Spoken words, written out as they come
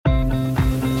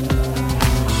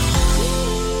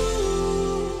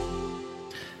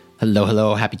Hello,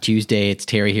 hello. Happy Tuesday. It's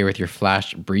Terry here with your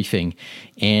flash briefing.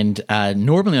 And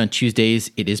normally on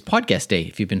Tuesdays, it is podcast day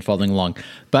if you've been following along.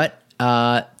 But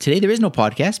today there is no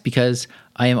podcast because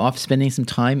I am off spending some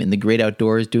time in the great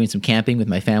outdoors doing some camping with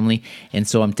my family. And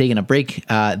so I'm taking a break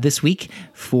this week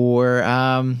for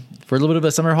a little bit of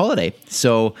a summer holiday.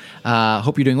 So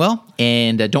hope you're doing well.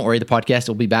 And don't worry, the podcast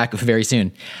will be back very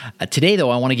soon. Today, though,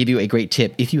 I want to give you a great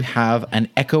tip. If you have an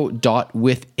Echo Dot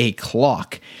with a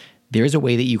clock, there is a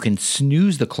way that you can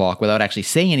snooze the clock without actually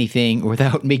saying anything or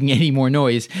without making any more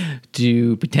noise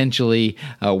to potentially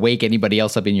wake anybody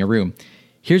else up in your room.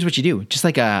 Here's what you do. Just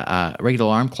like a regular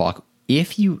alarm clock,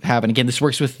 if you have, and again, this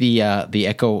works with the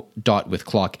Echo Dot with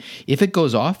clock, if it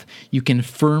goes off, you can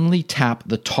firmly tap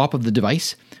the top of the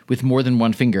device with more than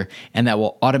one finger, and that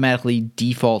will automatically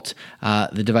default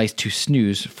the device to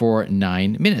snooze for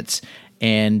 9 minutes.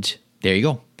 And there you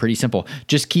go. Pretty simple.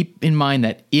 Just keep in mind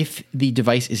that if the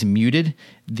device is muted,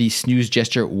 the snooze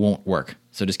gesture won't work.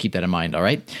 So just keep that in mind, all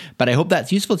right? But I hope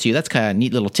that's useful to you. That's kind of a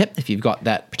neat little tip if you've got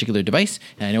that particular device.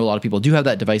 And I know a lot of people do have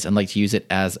that device and like to use it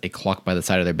as a clock by the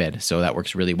side of their bed. So that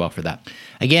works really well for that.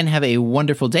 Again, have a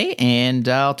wonderful day, and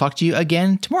I'll talk to you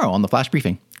again tomorrow on the Flash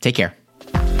Briefing. Take care.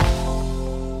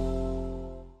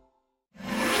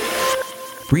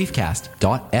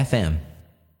 Briefcast.fm